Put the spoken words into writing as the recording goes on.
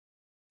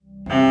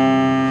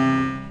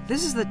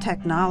This is the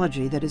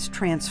technology that is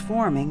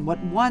transforming what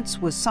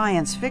once was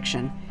science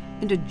fiction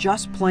into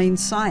just plain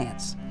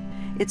science.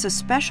 It's a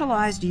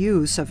specialized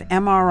use of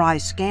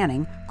MRI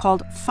scanning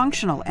called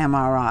functional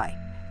MRI,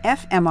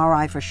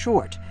 fMRI for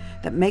short,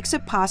 that makes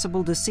it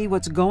possible to see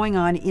what's going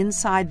on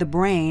inside the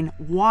brain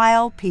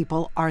while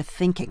people are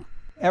thinking.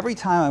 Every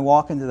time I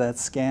walk into that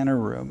scanner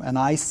room and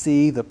I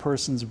see the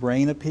person's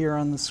brain appear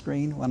on the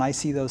screen, when I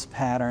see those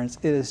patterns,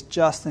 it is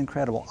just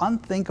incredible,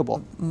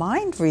 unthinkable.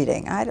 Mind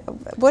reading,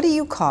 what do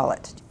you call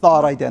it?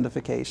 Thought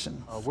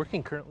identification.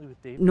 Working currently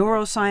with David.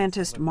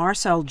 Neuroscientist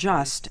Marcel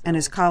Just and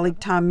his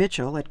colleague Tom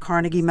Mitchell at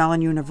Carnegie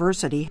Mellon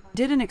University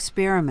did an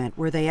experiment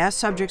where they asked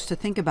subjects to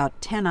think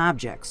about 10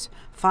 objects,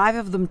 5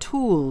 of them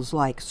tools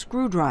like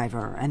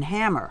screwdriver and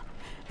hammer,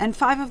 and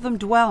 5 of them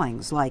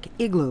dwellings like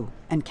igloo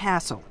and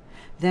castle,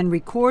 then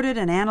recorded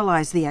and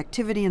analyzed the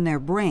activity in their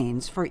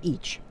brains for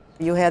each.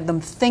 You had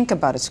them think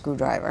about a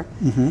screwdriver,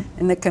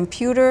 and the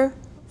computer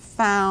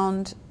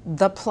found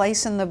the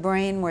place in the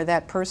brain where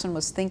that person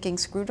was thinking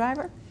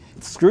screwdriver?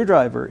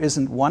 Screwdriver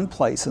isn't one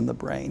place in the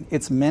brain,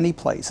 it's many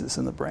places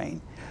in the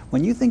brain.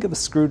 When you think of a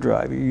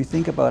screwdriver, you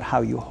think about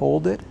how you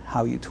hold it,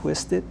 how you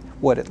twist it,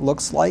 what it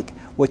looks like,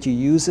 what you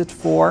use it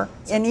for.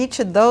 And each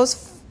of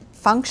those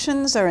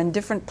functions are in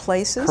different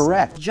places?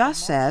 Correct.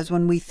 Just says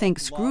when we think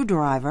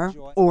screwdriver,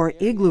 or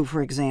igloo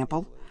for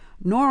example,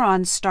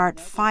 neurons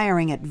start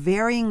firing at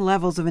varying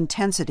levels of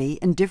intensity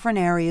in different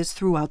areas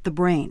throughout the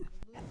brain.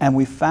 And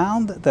we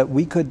found that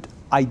we could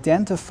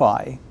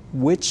identify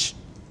which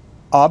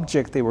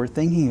object they were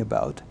thinking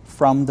about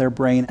from their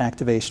brain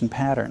activation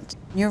patterns.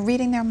 You're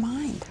reading their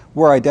mind.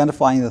 We're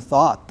identifying the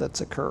thought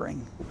that's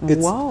occurring.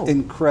 It's Whoa.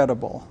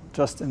 incredible,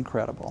 just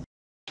incredible.